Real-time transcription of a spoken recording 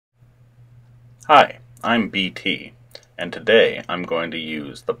Hi, I'm BT, and today I'm going to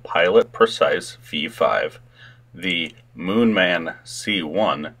use the Pilot Precise V5, the Moonman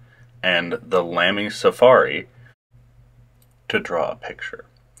C1, and the Lamy Safari to draw a picture.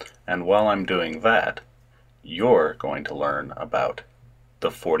 And while I'm doing that, you're going to learn about the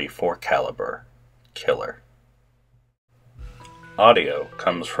 .44 caliber killer. Audio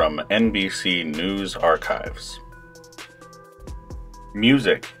comes from NBC News Archives.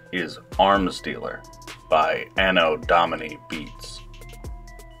 Music is Arms Dealer by Anno Domini Beats.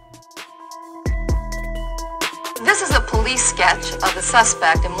 This is a police sketch of the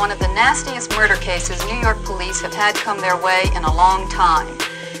suspect in one of the nastiest murder cases New York police have had come their way in a long time.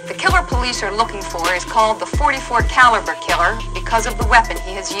 The killer police are looking for is called the .44 caliber killer because of the weapon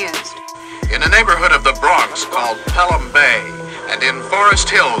he has used. In a neighborhood of the Bronx called Pelham Bay, and in Forest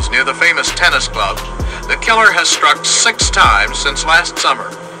Hills near the famous tennis club, the killer has struck 6 times since last summer,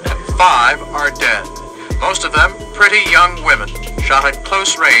 and 5 are dead. Most of them pretty young women, shot at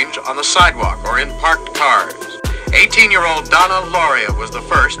close range on the sidewalk or in parked cars. 18-year-old Donna Loria was the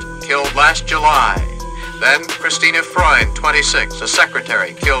first, killed last July. Then Christina Freund, 26, a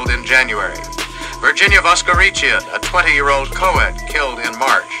secretary, killed in January. Virginia Voscarician, a 20-year-old co-ed, killed in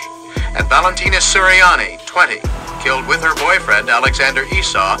March. And Valentina Suriani, 20, killed with her boyfriend Alexander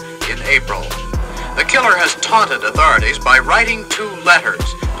Esau in April. The killer has taunted authorities by writing 2 letters.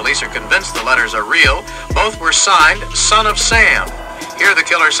 Police are convinced the letters are real. Both were signed Son of Sam. Here the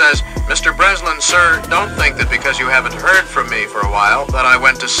killer says, "Mr. Breslin, sir, don't think that because you haven't heard from me for a while that I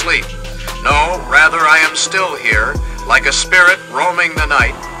went to sleep. No, rather I am still here, like a spirit roaming the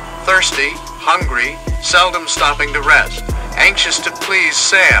night, thirsty, hungry, seldom stopping to rest, anxious to please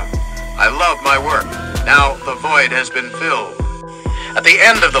Sam. I love my work. Now the void has been filled." At the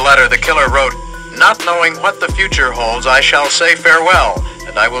end of the letter, the killer wrote, "Not knowing what the future holds, I shall say farewell,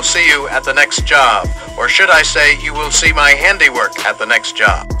 and I will see you at the next job. Or should I say, you will see my handiwork at the next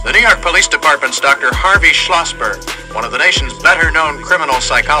job." The New York Police Department's Dr. Harvey Schlossberg, one of the nation's better-known criminal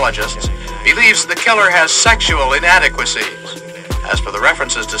psychologists, believes the killer has sexual inadequacies. As for the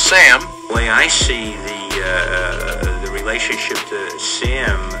references to Sam, the way I see the relationship to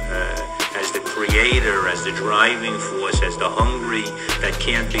Sam as the creator, as the driving force, as the hungry that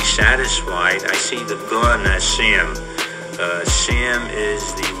can't be satisfied, I see the gun as Sam. Sam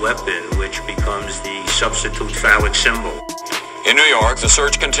is the weapon which becomes the substitute phallic symbol. In New York, the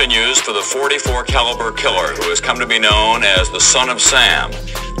search continues for the .44 caliber killer who has come to be known as the Son of Sam,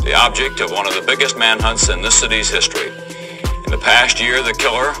 the object of one of the biggest manhunts in this city's history. In the past year, the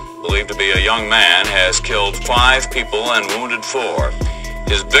killer, believed to be a young man, has killed 5 people and wounded 4.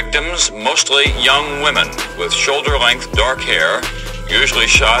 His victims, mostly young women with shoulder-length dark hair, usually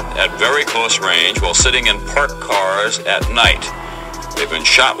shot at very close range while sitting in parked cars at night. They've been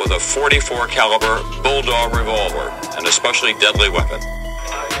shot with a .44 caliber bulldog revolver, an especially deadly weapon.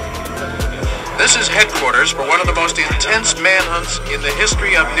 this is headquarters for one of the most intense manhunts in the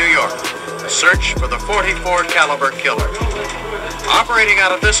history of New York, the search for the .44 caliber killer. Operating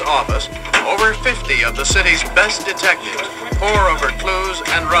out of this office, over 50 of the city's best detectives pore over clues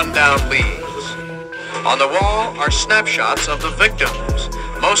and run down leads. On the wall are snapshots of the victims,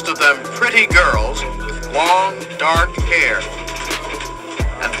 most of them pretty girls with long, dark hair,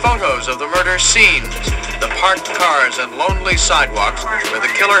 and photos of the murder scenes, the parked cars and lonely sidewalks where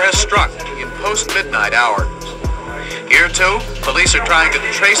the killer has struck in post-midnight hours. Here, too, police are trying to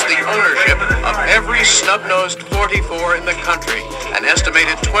trace the ownership of every snub-nosed .44 in the country, an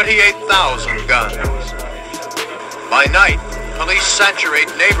estimated 28,000 guns. By night, police saturate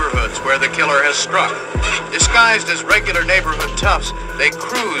neighborhoods where the killer has struck. Disguised as regular neighborhood toughs, they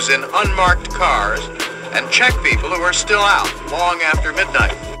cruise in unmarked cars and check people who are still out long after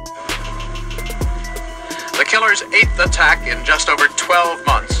midnight. The killer's 8th attack in just over 12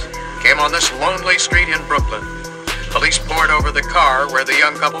 months came on this lonely street in Brooklyn. Police pored over the car where the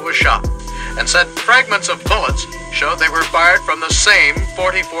young couple was shot and said fragments of bullets showed they were fired from the same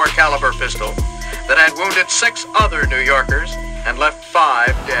 .44 caliber pistol that had wounded 6 other New Yorkers and left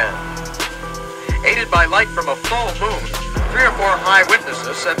 5 dead. Aided by light from a full moon, 3 or 4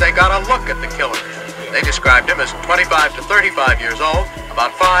 eyewitnesses said they got a look at the killer. They described him as 25 to 35 years old,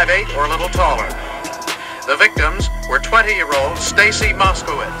 about 5'8" or a little taller. The victims were 20-year-old Stacy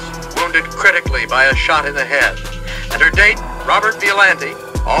Moskowitz, wounded critically by a shot in the head, and her date, Robert Violante,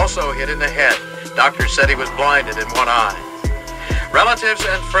 also hit in the head. Doctors said he was blinded in one eye. Relatives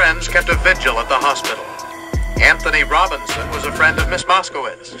and friends kept a vigil at the hospital. Anthony Robinson was a friend of Miss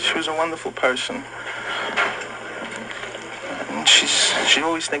Moskowitz. She was a wonderful person. And she's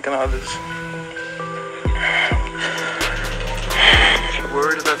always thinking of others. You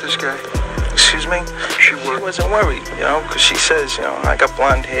worried about this guy? She me, she wasn't worried, you know, because she says, you know, I got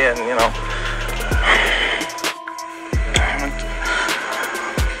blonde hair and, you know.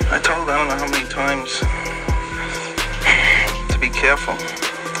 I told her I don't know how many times to be careful.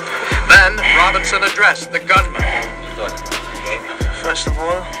 Then Robinson addressed the gunman. First of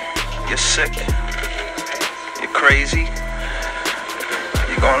all, you're sick. You're crazy.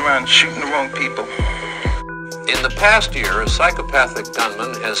 You're going around shooting the wrong people. In the past year, a psychopathic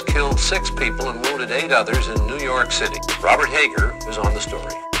gunman has killed 6 people and wounded 8 others in New York City. Robert Hager is on the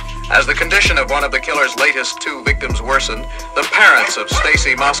story. As the condition of one of the killer's latest 2 victims worsened, the parents of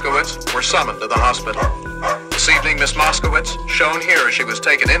Stacy Moskowitz were summoned to the hospital. This evening, Miss Moskowitz, shown here as she was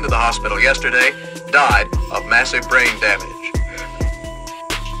taken into the hospital yesterday, died of massive brain damage.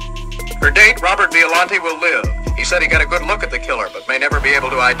 Her date, Robert Violante, will live. He said he got a good look at the killer, but may never be able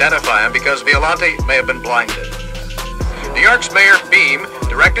to identify him because Violante may have been blinded. New York's Mayor Beam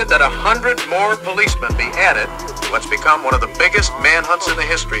directed that 100 more policemen be added to what's become one of the biggest manhunts in the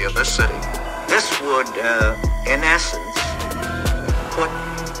history of this city. This would, in essence, put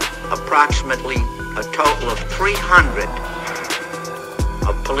approximately a total of 300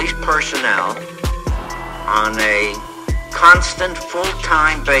 of police personnel on a constant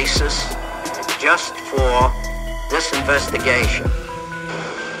full-time basis just for this investigation.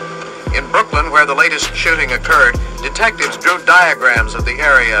 In Brooklyn, where the latest shooting occurred, detectives drew diagrams of the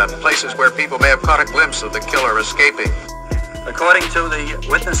area and places where people may have caught a glimpse of the killer escaping. According to the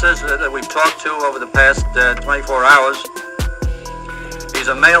witnesses that we've talked to over the past 24 hours, he's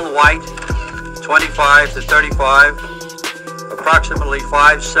a male white, 25 to 35, approximately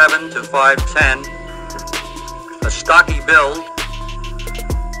 5'7" to 5'10", a stocky build,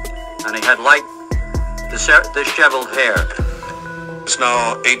 and he had light disheveled hair. It's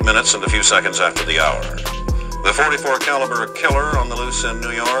now 8 minutes and a few seconds after the hour. The .44 caliber killer on the loose in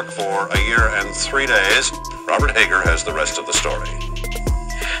New York for a year and 3 days. Robert Hager has the rest of the story.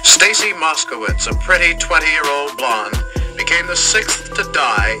 Stacy Moskowitz, a pretty 20-year-old blonde, became the 6th to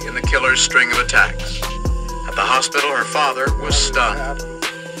die in the killer's string of attacks. At the hospital, her father was stunned.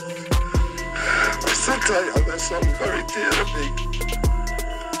 I still tell you, that's something very dear to me.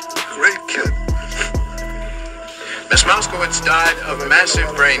 Great kid. Miss Moskowitz died of massive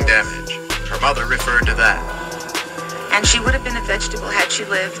brain damage. Her mother referred to that. And she would have been a vegetable had she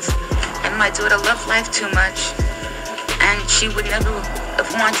lived. And my daughter loved life too much. And she would never have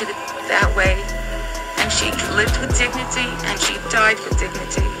wanted it that way. And she lived with dignity, and she died with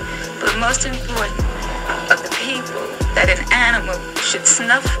dignity. But most important, of the people, that an animal should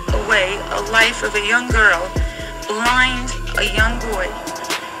snuff away a life of a young girl, blind a young boy,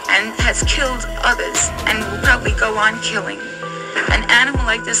 and has killed others and will probably go on killing. An animal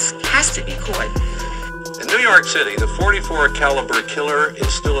like this has to be caught. In New York City, the .44 caliber killer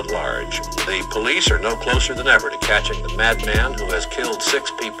is still at large. The police are no closer than ever to catching the madman who has killed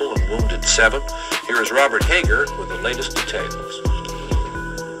 6 people and wounded 7. Here is Robert Hager with the latest details.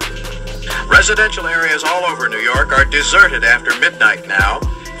 Residential areas all over New York are deserted after midnight now.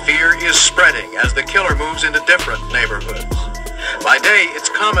 Fear is spreading as the killer moves into different neighborhoods. By day, it's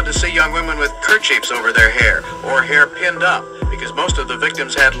common to see young women with kerchiefs over their hair or hair pinned up because most of the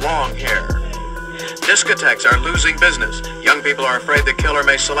victims had long hair. Discotheques are losing business. Young people are afraid the killer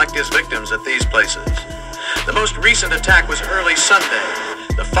may select his victims at these places. The most recent attack was early Sunday.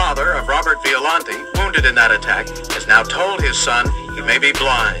 The father of Robert Violante, wounded in that attack, has now told his son he may be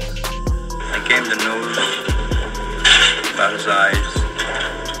blind. I came to news about his eyes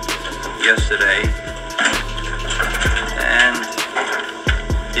yesterday, and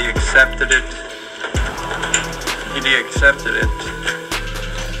he accepted it. He accepted it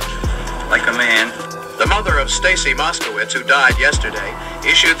like a man. The mother of Stacy Moskowitz, who died yesterday,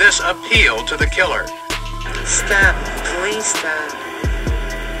 issued this appeal to the killer. Stop, please stop.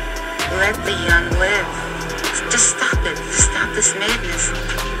 Let the young live. Just stop it. Stop this madness.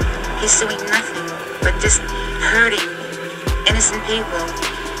 He's doing nothing but just hurting innocent people.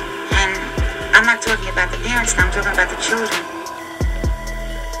 And I'm not talking about the parents now, I'm talking about the children.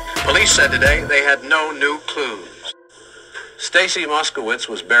 Police said today they had no new clues. Stacy Moskowitz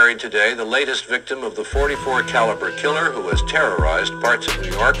was buried today, the latest victim of the .44 caliber killer who has terrorized parts of New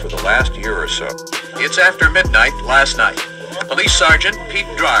York for the last year or so. It's after midnight last night. Police Sergeant Pete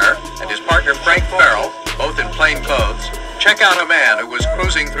Dreyer and his partner Frank Farrell, both in plain clothes, check out a man who was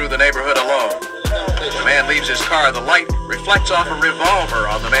cruising through the neighborhood alone. When the man leaves his car, the light reflects off a revolver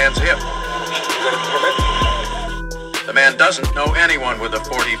on the man's hip. The man doesn't know anyone with a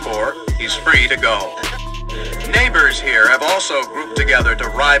 .44. He's free to go. Neighbors here have also grouped together to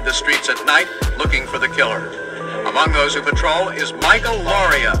ride the streets at night looking for the killer. Among those who patrol is Michael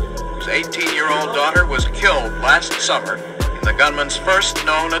Loria, whose 18-year-old daughter was killed last summer in the gunman's first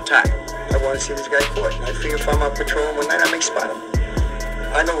known attack. I want to see this guy caught. I figure if I'm out patrolling one night, I may spot him.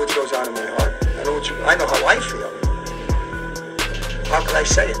 I know what goes on in my heart. I know how I feel. How can I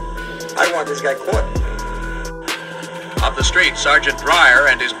say it? I want this guy caught. Up the street, Sergeant Dreyer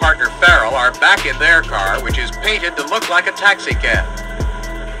and his partner Farrell are back in their car, which is painted to look like a taxi cab.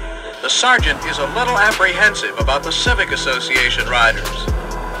 The sergeant is a little apprehensive about the Civic Association riders.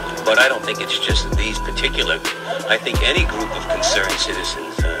 But I don't think it's just these particular. I think any group of concerned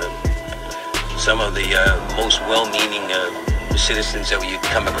citizens, some of the most well-meaning citizens that you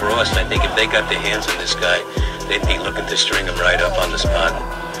come across, I think if they got their hands on this guy, they'd be looking to string him right up on the spot.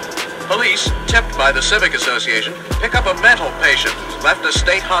 Police, tipped by the Civic Association, pick up a mental patient who's left a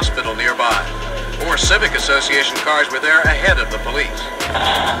state hospital nearby. 4 Civic Association cars were there ahead of the police.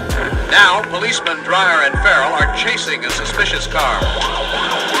 Now, policemen Dreyer and Farrell are chasing a suspicious car.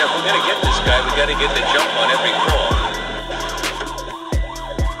 You know, if we're going to get this guy, we got to get the jump on every call.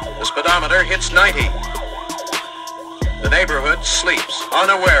 The speedometer hits 90. The neighborhood sleeps,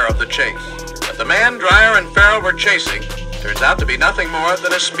 unaware of the chase. But the man Dreyer and Farrell were chasing turns out to be nothing more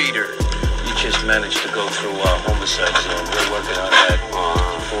than a speeder. You just managed to go through our homicide zone. We're working on that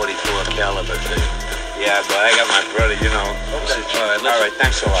 44 caliber thing. Yeah, but I got my brother, you know. Okay. All right,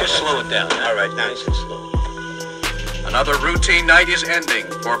 thanks a lot. Just slow it down. All right, thanks. Another routine night is ending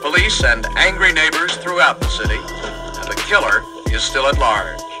for police and angry neighbors throughout the city, and the killer is still at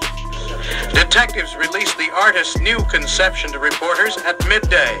large. Detectives released the artist's new conception to reporters at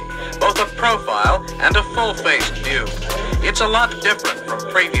midday, both a profile and a full-faced view. It's a lot different from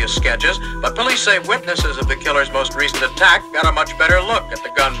previous sketches, but police say witnesses of the killer's most recent attack got a much better look at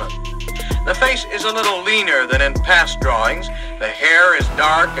the gunman. The face is a little leaner than in past drawings, the hair is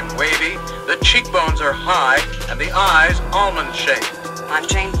dark and wavy, the cheekbones are high, and the eyes almond-shaped. I'm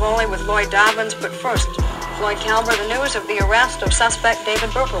Jane Foley with Lloyd Dobbins, but first, Floyd Calver, the news of the arrest of suspect David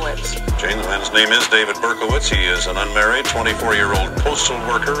Berkowitz. Jane, the man's name is David Berkowitz. He is an unmarried 24-year-old postal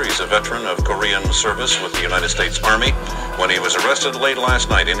worker. He's a veteran of Korean service with the United States Army. When he was arrested late last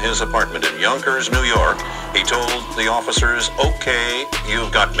night in his apartment in Yonkers, New York, he told the officers, "Okay,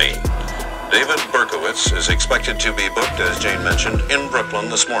 you've got me." David Berkowitz is expected to be booked, as Jane mentioned, in Brooklyn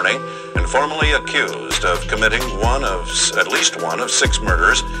this morning and formally accused of committing at least one of 6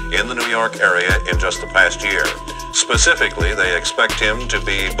 murders in the New York area in just the past year. Specifically, they expect him to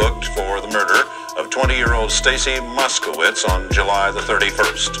be booked for the murder of 20-year-old Stacy Moskowitz on July the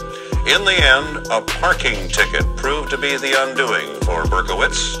 31st. In the end, a parking ticket proved to be the undoing for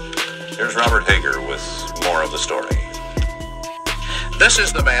Berkowitz. Here's Robert Hager with more of the story. This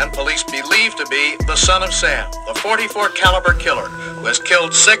is the man police believe to be the son of Sam, the 44 caliber killer who has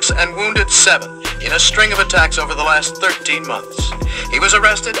killed 6 and wounded 7 in a string of attacks over the last 13 months. He was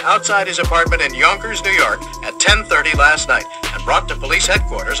arrested outside his apartment in Yonkers, New York at 10:30 last night and brought to police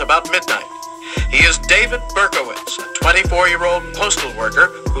headquarters about midnight. He is David Berkowitz, a 24-year-old postal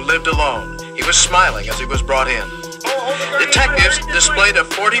worker who lived alone. He was smiling as he was brought in. Detectives displayed a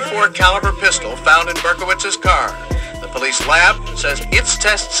 44 caliber pistol found in Berkowitz's car. The police lab says its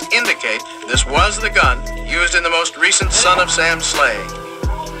tests indicate this was the gun used in the most recent Son of Sam slaying.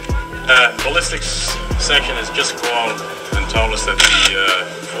 Ballistics section has just called and told us that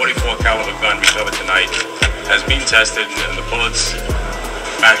the 44 caliber gun recovered tonight has been tested and the bullets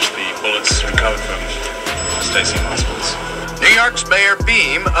match the bullets recovered from Stacy Moskowitz. New York's Mayor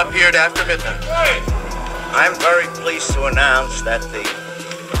Beam appeared after midnight. I'm very pleased to announce that the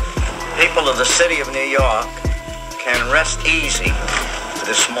people of the city of New York can rest easy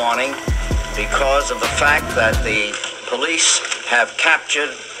this morning because of the fact that the police have captured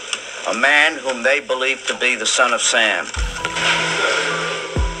a man whom they believe to be the son of Sam.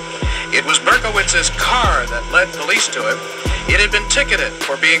 It was Berkowitz's car that led police to him. It had been ticketed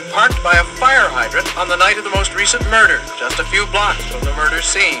for being parked by a fire hydrant on the night of the most recent murder, just a few blocks from the murder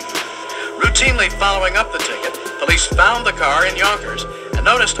scene. Routinely following up the ticket, police found the car in Yonkers and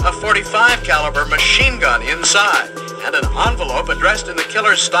noticed a 45 caliber machine gun inside and an envelope addressed in the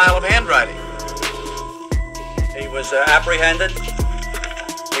killer's style of handwriting. He was apprehended.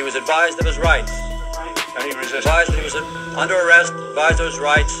 He was advised of his rights. And he resisted. Advised that he was under arrest, advised of his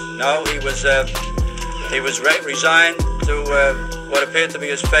rights. No, he was resigned to what appeared to be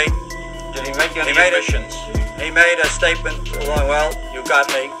his fate. Did he make any admissions? He made a statement along, well, you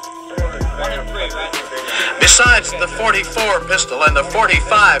got me. Besides the 44 pistol and the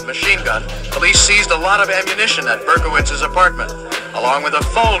 45 machine gun, police seized a lot of ammunition at Berkowitz's apartment, along with a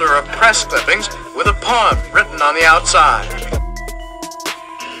folder of press clippings with a poem written on the outside.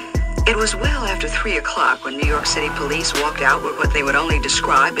 It was well after 3 o'clock when New York City police walked out with what they would only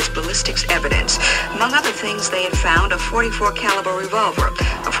describe as ballistics evidence. Among other things, they had found a .44 caliber revolver,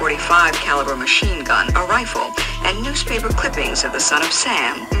 a .45 caliber machine gun, a rifle, and newspaper clippings of the Son of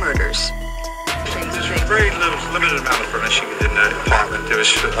Sam murders. There's a very limited amount of furnishing in that apartment. There was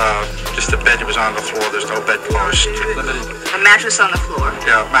just a bed that was on the floor. There's no bedpost. Limited. A mattress on the floor?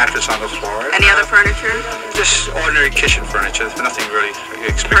 Yeah, a mattress on the floor. Any other furniture? Just ordinary kitchen furniture. Nothing really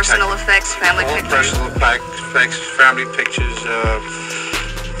spectacular. Personal effects, family pictures? Personal effects, family pictures,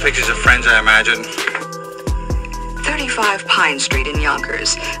 pictures of friends, I imagine. 35 Pine Street in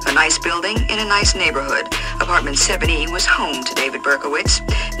Yonkers, a nice building in a nice neighborhood. Apartment 7E was home to David Berkowitz.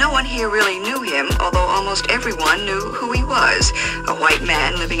 No one here really knew him, although almost everyone knew who he was. A white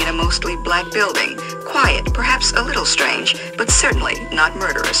man living in a mostly black building. Quiet, perhaps a little strange, but certainly not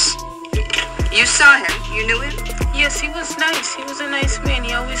murderous. You saw him? You knew him? Yes, he was nice. He was a nice man.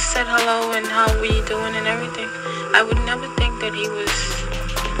 He always said hello and how we doing and everything. I would never think that he was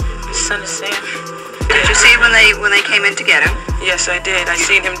the Son of Sam. Did you see when they came in to get him? Yes, I did. I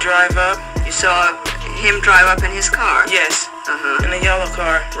seen him drive up. You saw him drive up in his car? Yes. In a yellow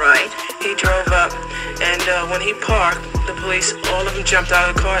car. Right. He drove up, and when he parked, the police, all of them jumped out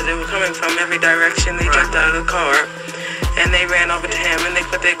of the car. They were coming from every direction. They jumped out of the car, and they ran over to him, and they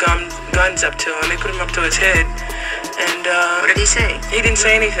put their guns up to him. They put him up to his head, and what did he say? He didn't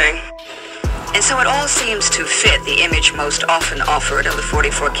say anything. And so it all seems to fit the image most often offered of the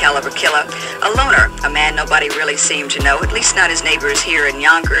 .44 caliber killer. A loner, a man nobody really seemed to know, at least not his neighbors here in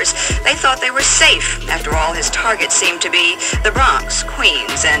Yonkers. They thought they were safe. After all, his target seemed to be the Bronx,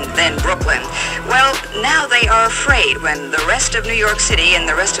 Queens, and then Brooklyn. Well, now they are afraid when the rest of New York City and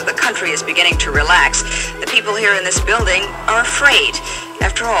the rest of the country is beginning to relax. The people here in this building are afraid.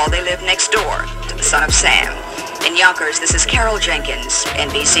 After all, they live next door to the Son of Sam. In Yonkers, this is Carol Jenkins,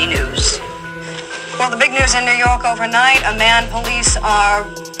 NBC News. Well, the big news in New York overnight, a man police are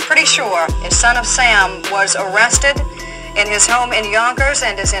pretty sure is Son of Sam was arrested in his home in Yonkers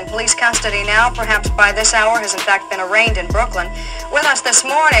and is in police custody now. Perhaps by this hour has in fact been arraigned in Brooklyn. With us this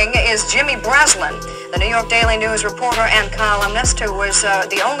morning is Jimmy Breslin, the New York Daily News reporter and columnist who was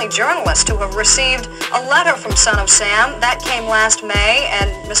the only journalist to have received a letter from Son of Sam. That came last May,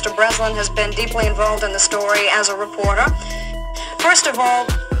 and Mr. Breslin has been deeply involved in the story as a reporter. First of all,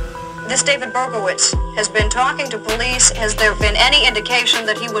 this David Berkowitz has been talking to police. Has there been any indication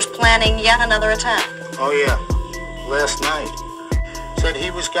that he was planning yet another attack? Oh yeah, last night. Said he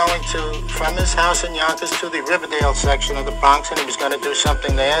was going from his house in Yonkers to the Riverdale section of the Bronx, and he was going to do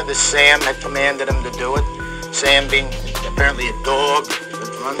something there. This Sam had commanded him to do it. Sam being apparently a dog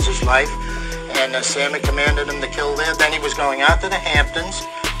that runs his life. And Sam had commanded him to kill there. Then he was going out to the Hamptons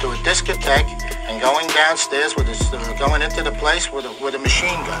to a discotheque and going downstairs going into the place with a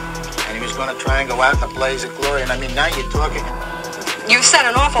machine gun. And he was going to try and go out in a blaze of glory. And I mean, now you're talking. You said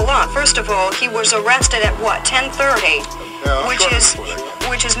an awful lot. First of all, he was arrested at what, 10:30,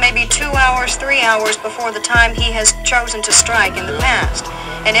 which is maybe 2 hours, 3 hours before the time he has chosen to strike in the past.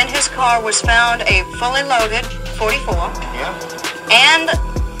 And in his car was found a fully loaded .44. Yeah. And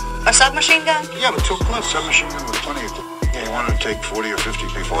a submachine gun? Yeah, with 2 clips. Submachine gun with plenty of. He wanted to take 40 or 50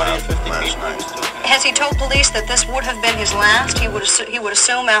 people out last night. Has he told police that this would have been his last? He would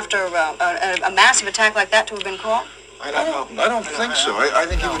assume after a massive attack like that to have been caught? I don't think so. I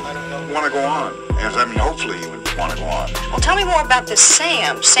think he would want to go on. I mean, hopefully he would want to go on. Well, tell me more about this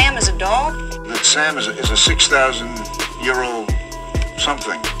Sam. Sam is a dog? That Sam is a 6,000-year-old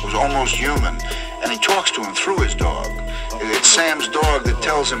something who's almost human, and he talks to him through his dog. It's Sam's dog that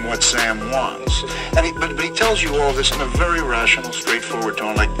tells him what Sam wants. And but he tells you all this in a very rational, straightforward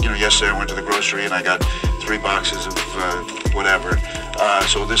tone. Like, yesterday I went to the grocery and I got 3 boxes of whatever.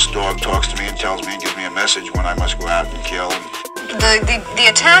 So this dog talks to me and tells me and gives me a message when I must go out and kill. The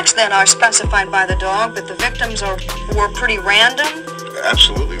attacks then are specified by the dog, but the victims were pretty random?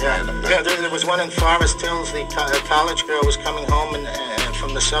 Absolutely random. Yeah, there was one in Forest Hills. The college girl was coming home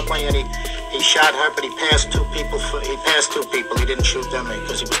from the subway, and he shot her, but he passed 2 people. He didn't shoot them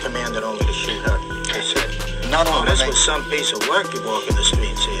because he was commanded only to shoot her. He said, not only this was some piece of work you walk in the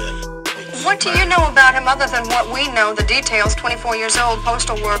streets here. What do you know about him other than what we know, the details? 24 years old,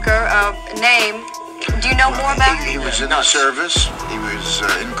 postal worker, name. Do you know more about him? He was in the service. He was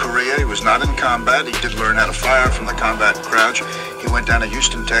in Korea. He was not in combat. He did learn how to fire from the combat crouch. He went down to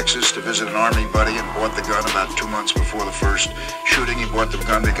Houston, Texas to visit an Army buddy and bought the gun about 2 months before the first shooting. He bought the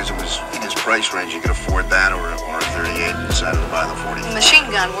gun because it was in his price range. He could afford that or a .38 and decided to buy the .40. The machine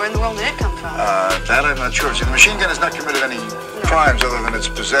gun, where in the world did it come from? That I'm not sure. See, the machine gun has not committed any crimes other than its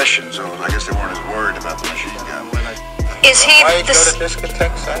possession, so I guess they weren't as worried about the machine gun. Is he... Why did you go to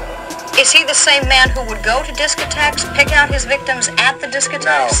discotheques? Is he the same man who would go to discotheques, pick out his victims at the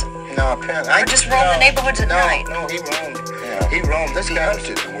discotheques? No, apparently. Or just roam the neighborhoods at night? No, he roamed. Yeah. He roamed. He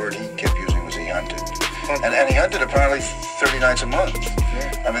hunted. The word he kept using was he hunted. And he hunted apparently 30 nights a month.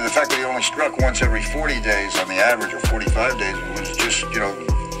 Yeah. I mean, the fact that he only struck once every 40 days on the average, or 45 days, was just, you know,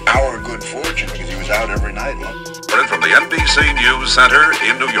 our good fortune, because he was out every night. From the NBC News Center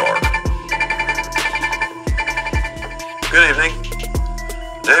in New York. Good evening.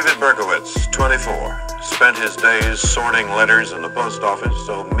 David Berkowitz, 24, spent his days sorting letters in the post office,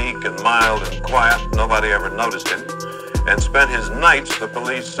 so meek and mild and quiet nobody ever noticed him, and spent his nights, the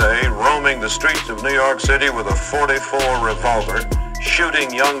police say, roaming the streets of New York City with a .44 revolver,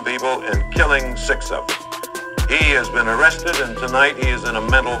 shooting young people and killing 6 of them. He has been arrested, and tonight he is in a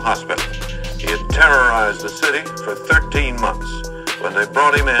mental hospital. He had terrorized the city for 13 months. When they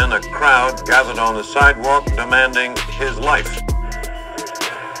brought him in, a crowd gathered on the sidewalk demanding his life.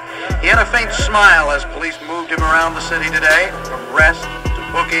 He had a faint smile as police moved him around the city today, from arrest to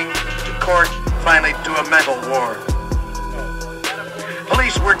booking to court, finally to a mental ward.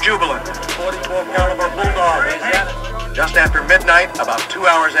 Police were jubilant. 44 caliber bulldog. Just after midnight, about 2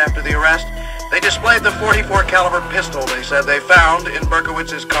 hours after the arrest, they displayed the 44 caliber pistol they said they found in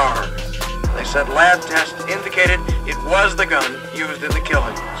Berkowitz's car. They said lab tests indicated it was the gun used in the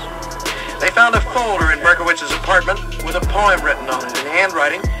killings. They found a folder in Berkowitz's apartment with a poem written on it in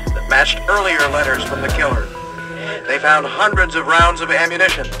handwriting that matched earlier letters from the killer. They found hundreds of rounds of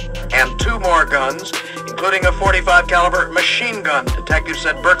ammunition and 2 more guns, including a .45 caliber machine gun detectives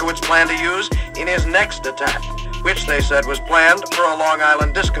said Berkowitz planned to use in his next attack, which they said was planned for a Long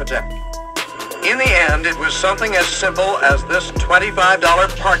Island discotheque. In the end, it was something as simple as this $25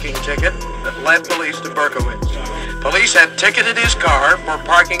 parking ticket that led police to Berkowitz. Police had ticketed his car for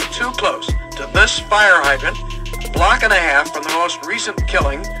parking too close to this fire hydrant, a block and a half from the most recent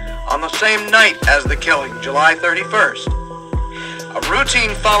killing on the same night as the killing, July 31st. A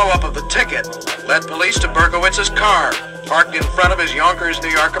routine follow-up of the ticket led police to Berkowitz's car, parked in front of his Yonkers, New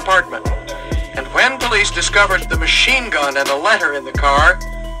York apartment. And when police discovered the machine gun and a letter in the car,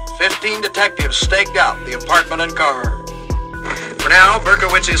 15 detectives staked out the apartment and car. For now,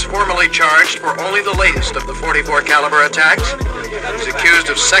 Berkowitz is formally charged for only the latest of the .44 caliber attacks. He's accused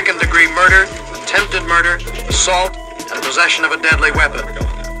of second-degree murder, attempted murder, assault, and possession of a deadly weapon.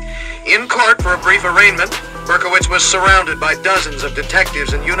 In court for a brief arraignment, Berkowitz was surrounded by dozens of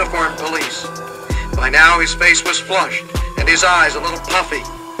detectives and uniformed police. By now, his face was flushed and his eyes a little puffy,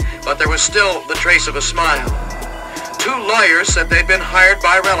 but there was still the trace of a smile. 2 lawyers said they'd been hired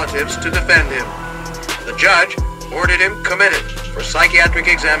by relatives to defend him. The judge ordered him committed for psychiatric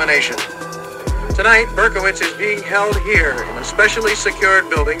examination. Tonight, Berkowitz is being held here in a specially secured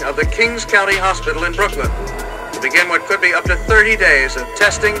building of the Kings County Hospital in Brooklyn to begin what could be up to 30 days of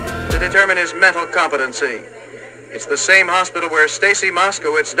testing to determine his mental competency. It's the same hospital where Stacy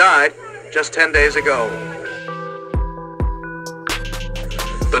Moskowitz died just 10 days ago.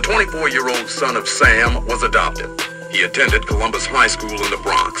 The 24-year-old son of Sam was adopted. He attended Columbus High School in the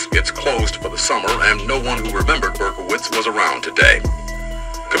Bronx. It's closed for the summer, and no one who remembered Berkowitz was around today.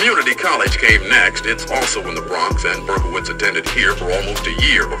 Community College came next. It's also in the Bronx, and Berkowitz attended here for almost a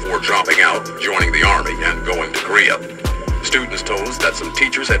year before dropping out, joining the Army, and going to Korea. Students told us that some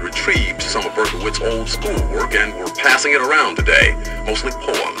teachers had retrieved some of Berkowitz's old schoolwork and were passing it around today, mostly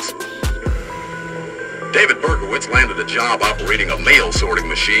poems. David Berkowitz landed a job operating a mail sorting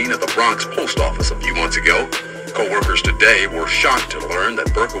machine at the Bronx post office a few months ago. Co-workers today were shocked to learn that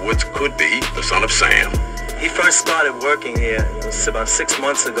Berkowitz could be the son of Sam. He first started working here, it was about 6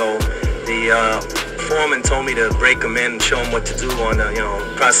 months ago. The foreman told me to break him in and show him what to do on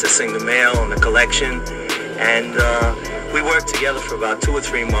processing the mail and the collection. And we worked together for about 2 or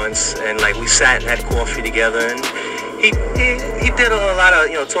 3 months, and we sat and had coffee together. And he did a lot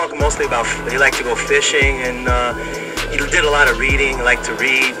of talking mostly about, he liked to go fishing, and he did a lot of reading. He liked to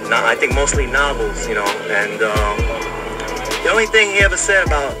read, I think mostly novels, and the only thing he ever said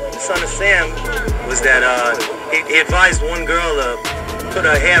about the son of Sam was that he advised one girl to put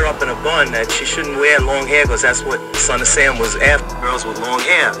her hair up in a bun, that she shouldn't wear long hair because that's what the son of Sam was after, girls with long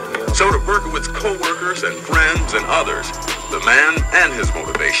hair. So to Berkowitz's co-workers and friends and others, the man and his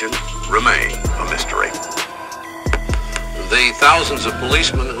motivation remain a mystery. The thousands of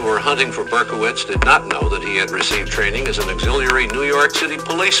policemen who were hunting for Berkowitz did not know that he had received training as an auxiliary New York City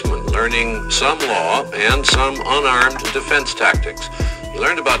policeman, learning some law and some unarmed defense tactics. He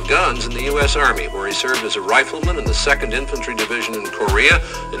learned about guns in the U.S. Army, where he served as a rifleman in the 2nd Infantry Division in Korea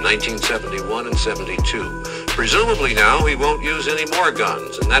in 1971 and 72. Presumably now he won't use any more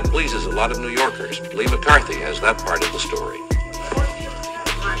guns, and that pleases a lot of New Yorkers. Lee McCarthy has that part of the story.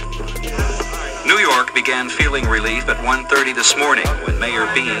 York began feeling relief at 1:30 this morning when Mayor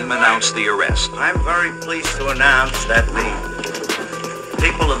Beam announced the arrest. I'm very pleased to announce that the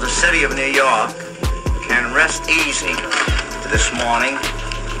people of the city of New York can rest easy this morning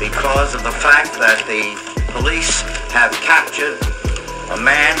because of the fact that the police have captured a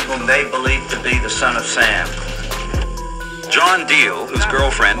man whom they believe to be the son of Sam. John Deal, whose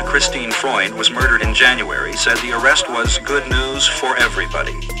girlfriend Christine Freund was murdered in January, said the arrest was good news for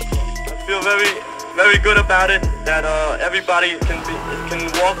everybody. I feel very good about it, that everybody can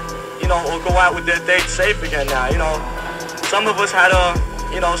walk, or go out with their date safe again now. Some of us had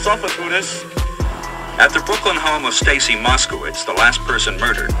to, suffer through this. At the Brooklyn home of Stacy Moskowitz, the last person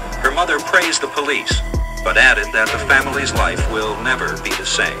murdered, her mother praised the police, but added that the family's life will never be the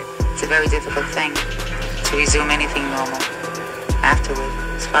same. It's a very difficult thing to resume anything normal afterward,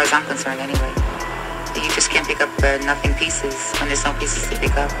 as far as I'm concerned anyway. You just can't pick up nothing pieces when there's no pieces to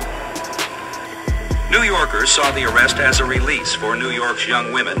pick up. New Yorkers saw the arrest as a release for New York's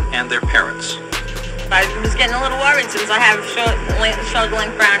young women and their parents. I was getting a little worried since I have short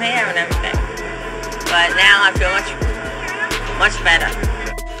length brown hair and everything. But now I feel much better.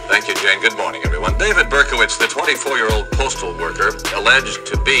 Thank you, Jane. Good morning, everyone. David Berkowitz, the 24-year-old postal worker, alleged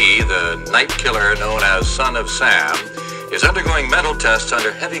to be the night killer known as Son of Sam, is undergoing mental tests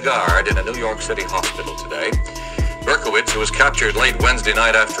under heavy guard in a New York City hospital today. Berkowitz, who was captured late Wednesday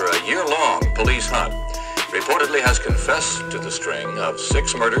night after a year-long police hunt, reportedly has confessed to the string of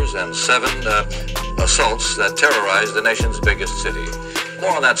 6 murders and 7 assaults that terrorized the nation's biggest city.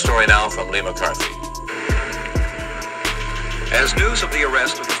 More on that story now from Lee McCarthy. As news of the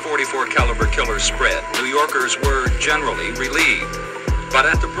arrest of the .44 caliber killer spread, New Yorkers were generally relieved. But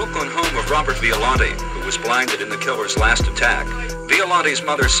at the Brooklyn home of Robert Violante, who was blinded in the killer's last attack, Violante's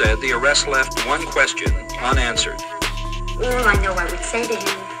mother said the arrest left one question unanswered. All I know I would say to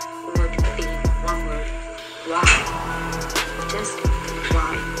him would be one word: why? Just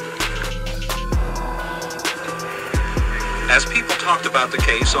why? As people talked about the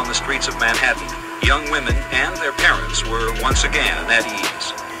case on the streets of Manhattan, young women and their parents were once again at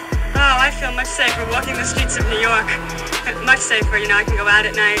ease. Oh, I feel much safer walking the streets of New York. Much safer, I can go out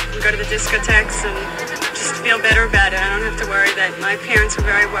at night and go to the discotheques and just feel better about it. I don't have to worry that my parents were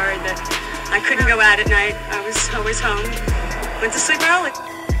very worried that I couldn't go out at night. I was always home. Went to sleep early.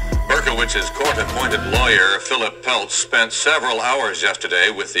 Berkowitz's court-appointed lawyer, Philip Peltz, spent several hours yesterday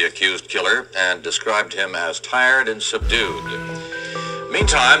with the accused killer and described him as tired and subdued.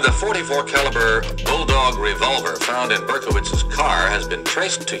 Meantime, the .44 caliber Bulldog revolver found in Berkowitz's car has been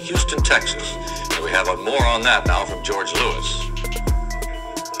traced to Houston, Texas. And we have more on that now from George Lewis.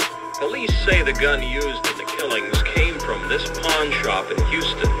 Police say the gun used in the killings came from this pawn shop in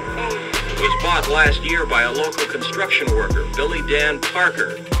Houston. It was bought last year by a local construction worker, Billy Dan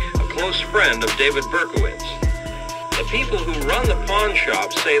Parker, a close friend of David Berkowitz. The people who run the pawn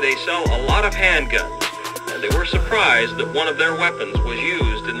shop say they sell a lot of handguns, and they were surprised that one of their weapons was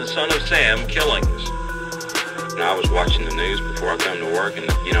used in the Son of Sam killings. I was watching the news before I come to work, and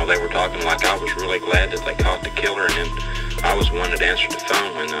they were talking like I was really glad that they caught the killer, and then I was the one that answered the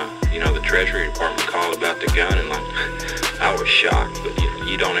phone when the Treasury Department called about the gun, and I was shocked. But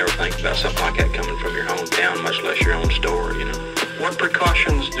you don't ever think about something like that coming from your hometown, much less your own store. What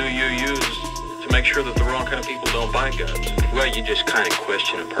precautions do you use to make sure that the wrong kind of people don't buy guns? Well, you just kind of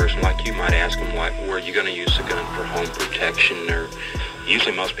question a person. Like you might ask them, like, were you going to use the gun for home protection? Or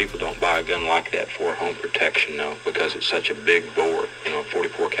usually most people don't buy a gun like that for home protection, though, because it's such a big bore.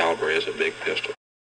 .44 caliber is a big pistol.